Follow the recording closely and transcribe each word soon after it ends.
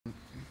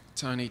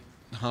Tony,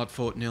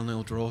 hard-fought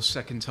 0-0 draw,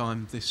 second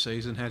time this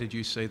season. How did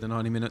you see the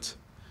 90 minutes?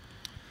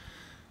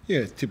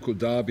 Yeah, typical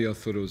derby. I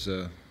thought it was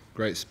a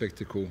great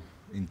spectacle,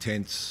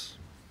 intense,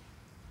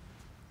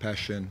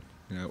 passion,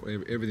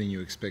 everything you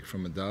expect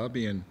from a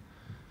derby. And,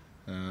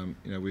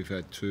 we've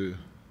had two,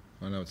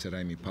 I know it's at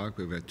Amy Park,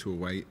 but we've had two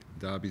away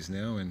derbies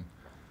now, and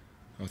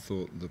I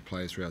thought the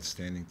players were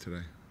outstanding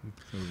today.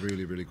 A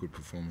really, really good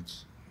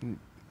performance.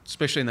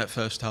 Especially in that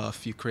first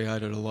half, you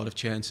created a lot of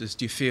chances.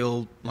 Do you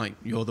feel like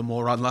you're the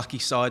more unlucky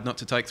side not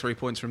to take 3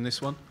 points from this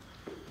one?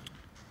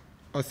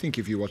 I think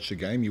if you watched the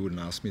game, you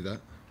wouldn't ask me that.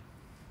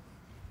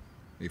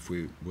 If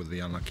we were the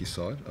unlucky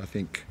side, I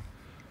think,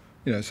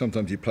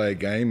 sometimes you play a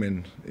game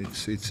and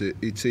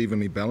it's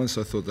evenly balanced.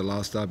 I thought the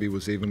last derby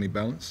was evenly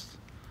balanced.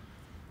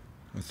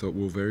 I thought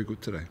we were very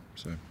good today.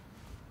 So,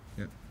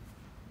 yeah.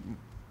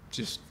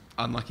 Just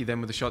unlucky then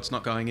with the shots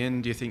not going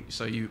in. Do you think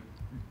so? You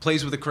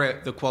pleased with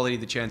the quality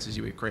of the chances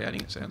you were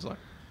creating? It sounds like.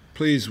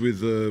 Pleased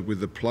with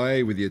the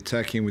play, with the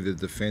attacking, with the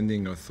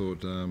defending. I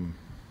thought,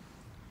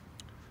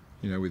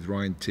 with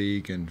Ryan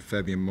Teague and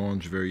Fabian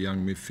Monge, very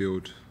young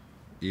midfield.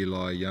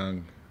 Eli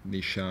Young,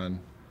 Nishan,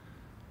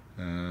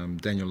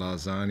 Daniel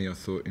Larzani, I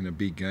thought in a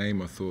big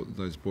game, I thought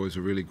those boys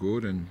were really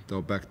good and they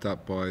were backed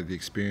up by the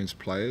experienced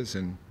players.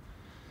 And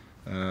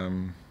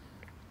I'd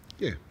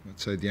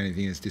say the only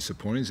thing that's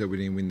disappointing is that we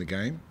didn't win the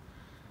game.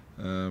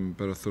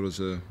 But I thought it was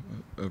a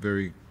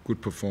very good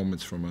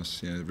performance from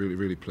us, really,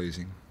 really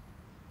pleasing.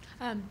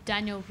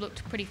 Daniel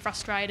looked pretty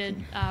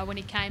frustrated when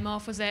he came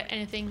off. Was there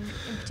anything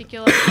in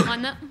particular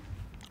behind that?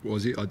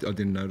 Was he? I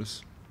didn't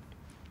notice.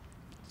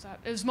 So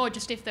it was more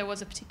just if there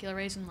was a particular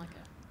reason,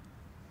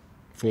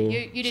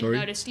 you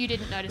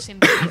didn't notice him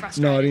being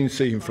frustrated. No, I didn't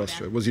see him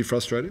frustrated. Was he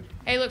frustrated?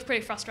 He looked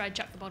pretty frustrated,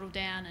 chucked the bottle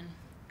down, and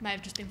may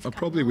have just been.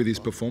 Probably with his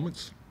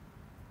performance.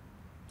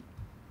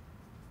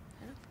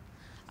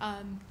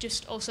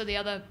 Just also the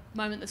other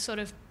moment that sort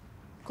of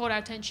caught our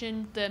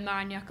attention, the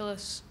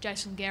Marianakis,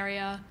 Jason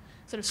Guerrier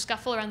sort of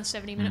scuffle around the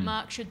 70-minute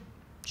mark. Should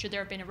there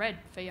have been a red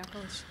for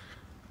Yakulis?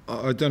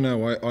 I don't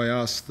know. I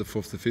asked the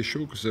fourth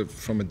official because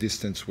from a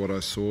distance what I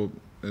saw,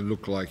 it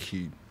looked like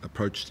he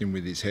approached him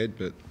with his head,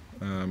 but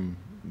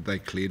they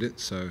cleared it.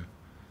 So,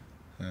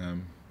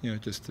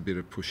 just a bit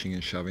of pushing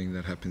and shoving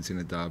that happens in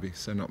a derby,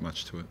 so not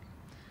much to it.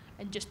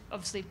 And just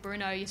obviously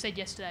Bruno, you said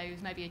yesterday it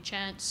was maybe a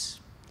chance.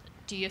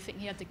 Do you think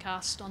he had the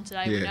cast on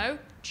today? Yeah. We know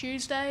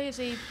Tuesday, is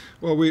he?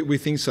 Well, we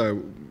think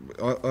so.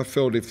 I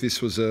felt if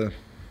this was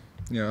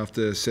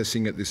after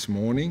assessing it this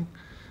morning,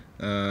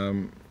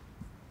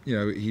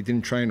 he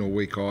didn't train all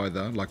week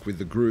either, like with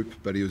the group,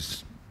 but he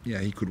was,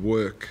 he could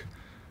work.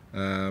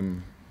 I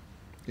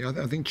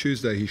think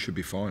Tuesday he should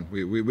be fine.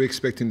 We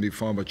expect him to be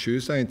fine by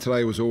Tuesday, and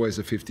today was always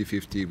a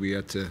 50-50. We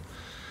had to,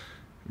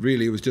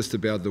 really, it was just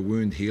about the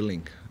wound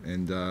healing,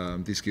 and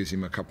this gives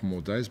him a couple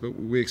more days, but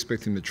we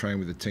expect him to train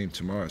with the team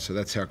tomorrow, so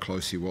that's how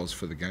close he was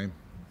for the game.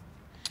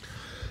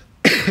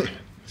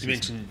 You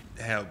mentioned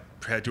how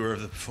proud you were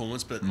of the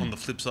performance, but on the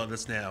flip side,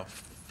 that's now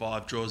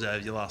 5 draws out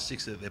of your last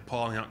 6. They're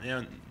piling up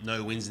now.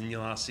 No wins in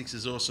your last 6.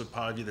 Is also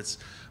part of you that's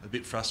a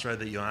bit frustrated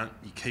that you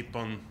keep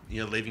on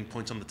leaving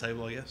points on the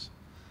table, I guess.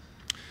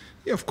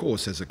 Yeah, of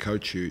course. As a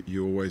coach,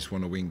 you always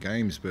want to win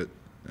games, but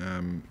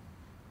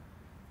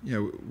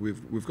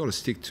we've got to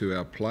stick to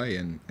our play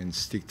and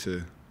stick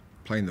to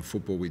playing the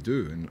football we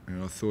do.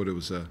 And I thought it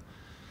was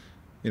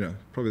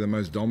probably the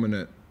most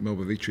dominant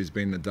Melbourne victory has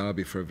been in the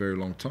derby for a very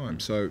long time.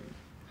 So,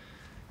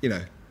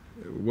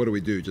 what do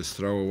we do? Just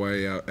throw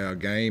away our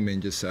game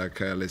and just say,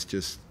 okay, let's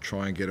just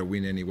try and get a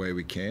win any way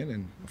we can.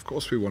 And of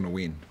course we want to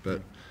win,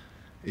 but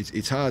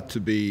it's hard to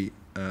be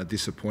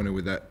disappointed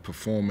with that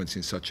performance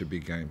in such a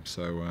big game.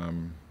 So,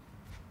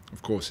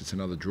 of course it's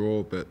another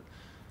draw, but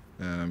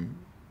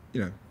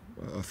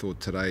I thought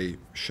today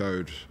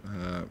showed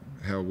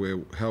how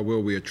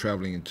well we are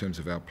travelling in terms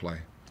of our play.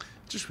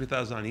 Just with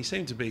Arzani, he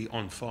seemed to be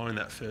on fire in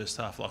that first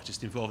half, like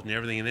just involved in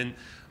everything, and then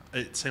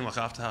it seemed like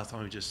after half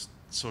time he just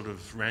sort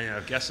of ran out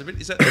of gas a bit.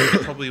 Is that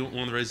probably one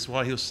of the reasons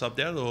why he was subbed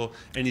out,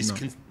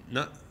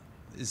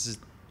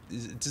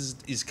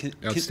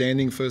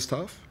 outstanding first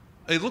half?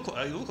 To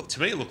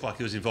me, it looked like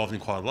he was involved in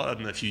quite a lot. I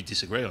don't know if you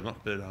disagree or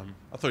not, but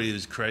I thought he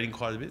was creating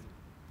quite a bit.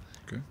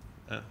 Okay.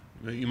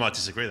 You might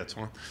disagree. That's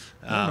fine.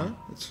 No,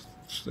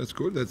 that's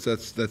good.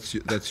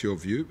 That's your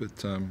view,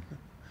 but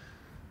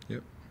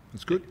yep,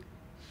 that's good.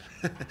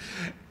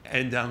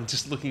 And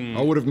just looking...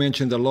 I would have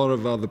mentioned a lot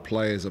of other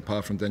players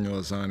apart from Daniel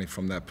Larzani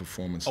from that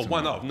performance. Oh,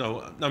 why not?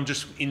 No, I'm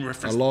just in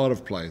reference... A lot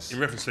of players. In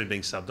reference to him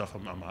being subbed off,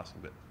 I'm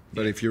asking.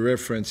 But if you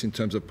reference in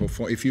terms of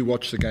performance... If you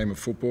watch the game of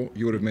football,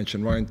 you would have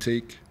mentioned Ryan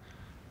Teague,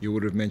 you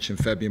would have mentioned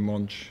Fabian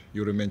Monge, you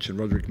would have mentioned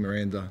Roderick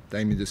Miranda,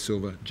 Damien De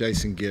Silva,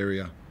 Jason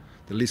Guerrier.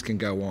 The list can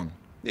go on.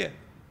 Yeah.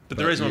 But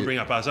the reason I bring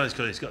up Arzani is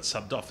because he's got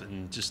subbed off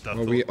and just... I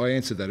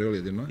answered that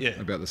earlier, didn't I? Yeah.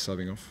 About the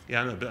subbing off.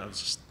 Yeah, I know, but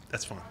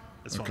that's fine.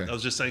 That's fine. Okay. I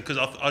was just saying, because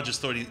I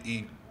just thought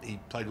he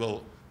played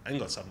well and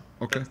got something.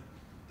 Okay.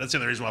 That's the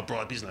only reason why I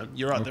brought up his name.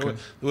 You're right, Okay. there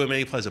were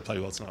many players that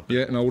played well tonight.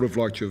 Yeah, and I would have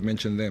liked to have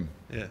mentioned them.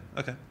 Yeah,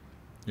 okay.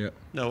 Yeah.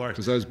 No worries.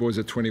 Because those boys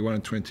are 21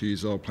 and 22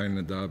 years old playing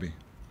in the derby.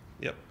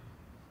 Yep.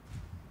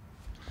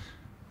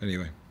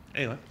 anyway,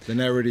 Anyway, the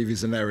narrative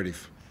is a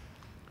narrative.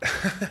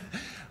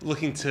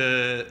 looking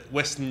to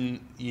Western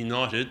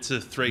United, it's a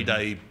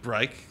 3-day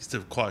break. It's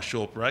quite a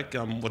short break.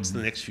 What's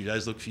the next few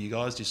days look for you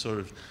guys? Do you sort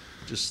of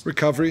just...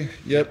 Recovery,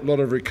 yep, a lot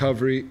of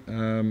recovery.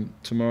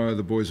 Tomorrow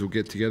the boys will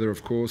get together,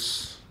 of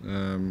course,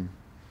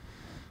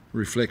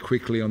 reflect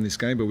quickly on this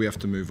game, but we have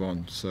to move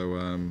on.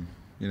 So,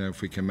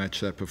 if we can match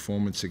that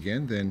performance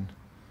again, then,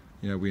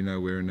 we know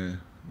we're in a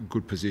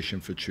good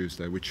position for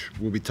Tuesday, which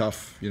will be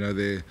tough. They're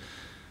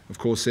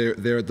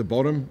at the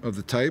bottom of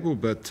the table,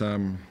 but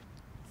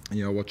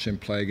I watched them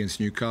play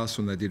against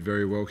Newcastle and they did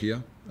very well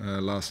here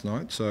last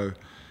night. So,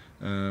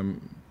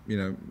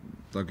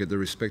 they'll get the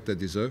respect they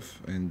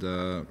deserve, and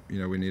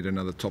we need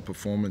another top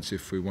performance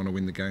if we want to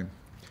win the game.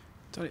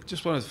 Tony,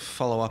 just wanted to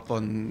follow up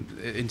on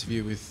the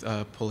interview with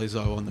Paul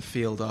Izzo on the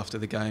field after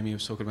the game. He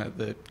was talking about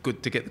the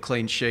good to get the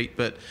clean sheet,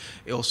 but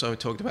he also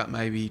talked about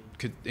maybe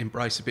could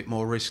embrace a bit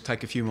more risk,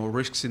 take a few more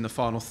risks in the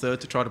final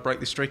third to try to break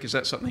the streak. Is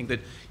that something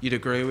that you'd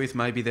agree with?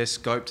 Maybe there's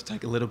scope to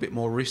take a little bit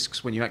more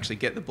risks when you actually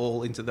get the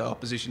ball into the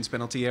opposition's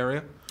penalty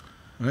area?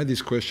 I had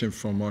this question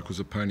from Michael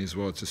Zapponi as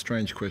well. It's a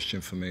strange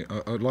question for me.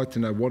 I'd like to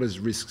know, what does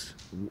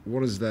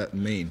that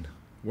mean?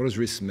 What does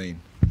risk mean?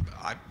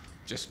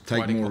 Just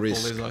take more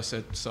risk. Paul Izzo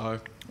said, so.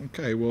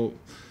 Okay, well,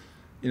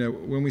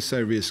 when we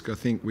say risk, I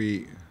think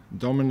we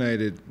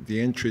dominated the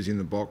entries in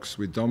the box,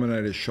 we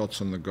dominated shots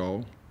on the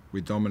goal,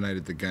 we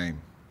dominated the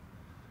game.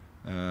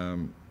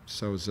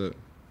 So it was a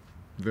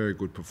very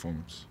good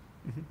performance.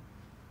 Mm-hmm.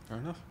 Fair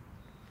enough.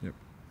 Yep.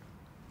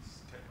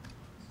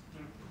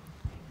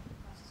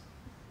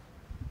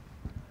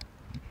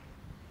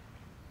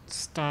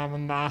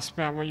 Wanted to ask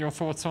about what your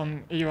thoughts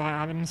on Eli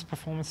Adams'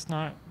 performance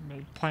tonight,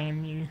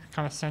 playing you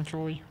kind of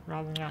centrally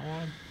rather than out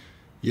wide.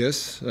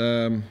 Yes,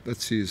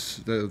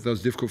 that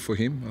was difficult for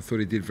him. I thought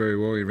he did very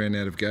well. He ran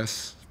out of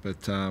gas,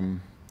 but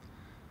I'm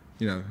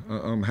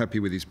happy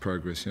with his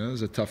progress. It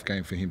was a tough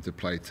game for him to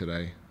play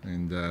today,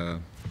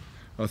 and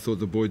I thought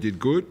the boy did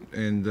good,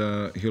 and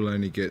he'll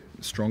only get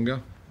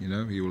stronger.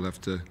 We'll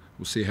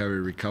see how he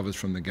recovers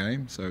from the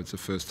game. So it's the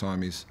first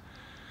time he's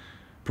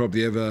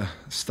probably ever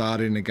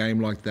started in a game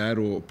like that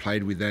or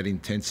played with that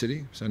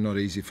intensity. So not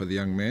easy for the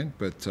young man,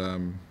 but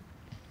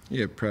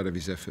proud of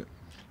his effort.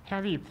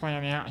 How do you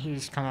plan out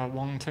his kind of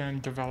long-term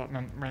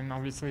development when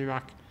obviously,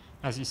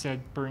 as you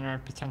said, Bruno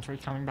potentially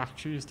coming back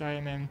Tuesday,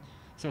 and then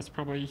so it's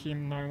probably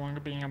him no longer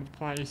being able to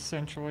play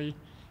centrally?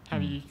 How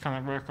do you kind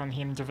of work on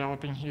him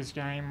developing his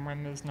game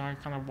when there's no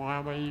kind of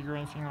wild league or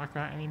anything like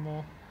that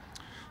anymore?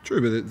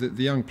 True, but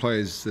the young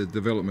players, the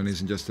development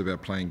isn't just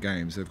about playing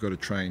games. They've got to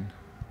train.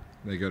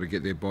 They've got to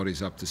get their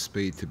bodies up to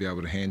speed to be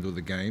able to handle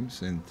the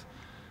games, and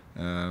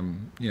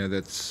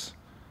that's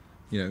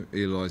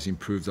Eli's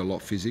improved a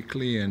lot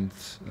physically, and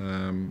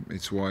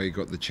it's why he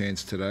got the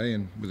chance today.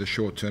 And with a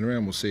short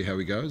turnaround, we'll see how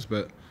he goes.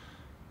 But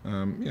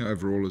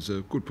overall, it's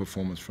a good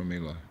performance from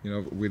Eli.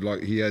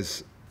 He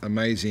has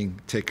amazing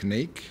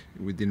technique.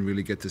 We didn't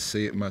really get to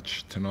see it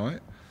much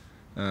tonight.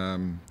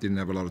 Didn't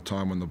have a lot of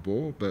time on the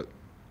ball, but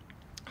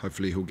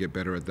hopefully he'll get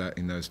better at that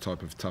in those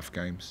type of tough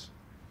games.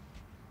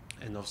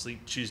 And obviously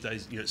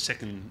Tuesday's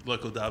second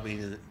local derby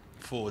in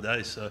 4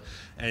 days. So,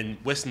 and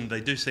Western, they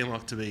do seem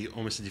like to be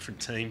almost a different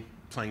team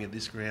playing at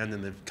this ground,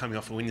 and they're coming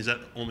off a win. Is that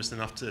almost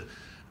enough to?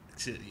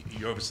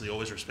 You obviously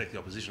always respect the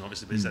opposition,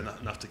 obviously, but is that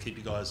enough to keep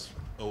you guys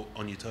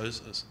on your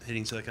toes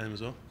heading to that game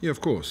as well? Yeah, of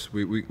course.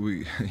 We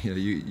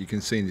you can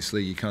see in this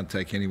league you can't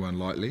take anyone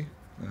lightly,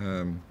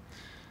 and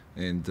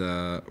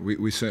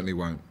we certainly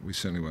won't. We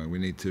certainly won't. We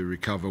need to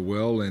recover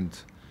well and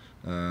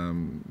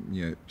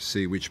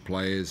see which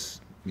players.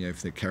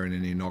 If they're carrying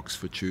any knocks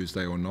for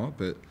Tuesday or not,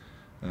 but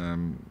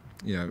I'm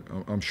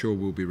sure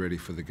we'll be ready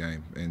for the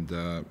game, and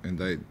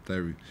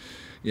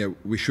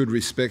we should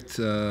respect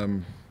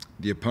the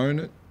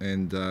opponent,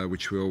 and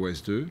which we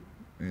always do,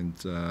 and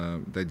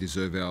they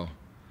deserve our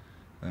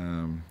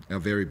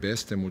very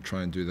best, and we'll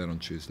try and do that on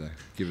Tuesday.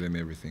 Give them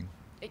everything.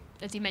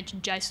 As you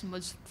mentioned, Jason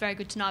was very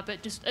good tonight,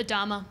 but just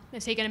Adama,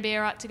 is he going to be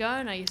all right to go?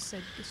 I know you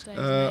said yesterday.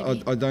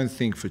 I don't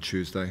think for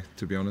Tuesday,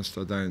 to be honest.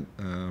 I don't.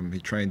 He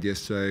trained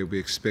yesterday. We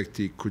expect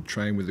he could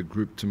train with a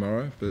group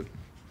tomorrow, but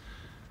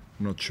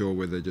I'm not sure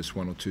whether just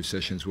 1 or 2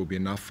 sessions will be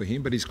enough for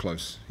him. But he's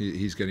close.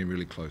 He's getting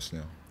really close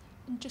now.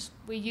 And just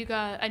were you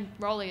guys, and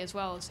Rolly as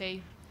well, is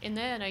he in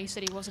there? I know you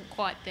said he wasn't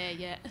quite there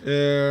yet.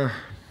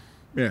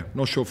 Yeah,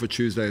 not sure for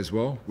Tuesday as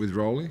well with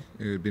Rolly.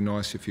 It would be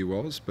nice if he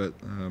was, but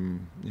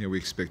we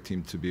expect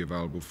him to be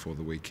available for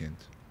the weekend.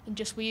 And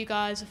just were you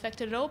guys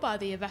affected at all by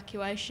the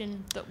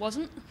evacuation that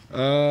wasn't?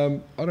 I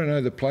don't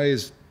know. The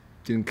players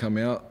didn't come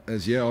out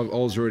as yet. I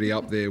was already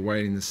up there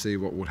waiting to see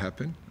what would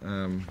happen.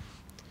 I'm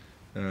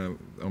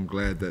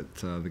glad that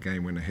the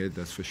game went ahead,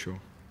 that's for sure.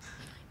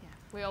 Yeah,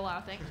 we all are,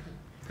 I think.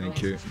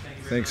 Thank you.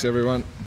 Thanks, everyone.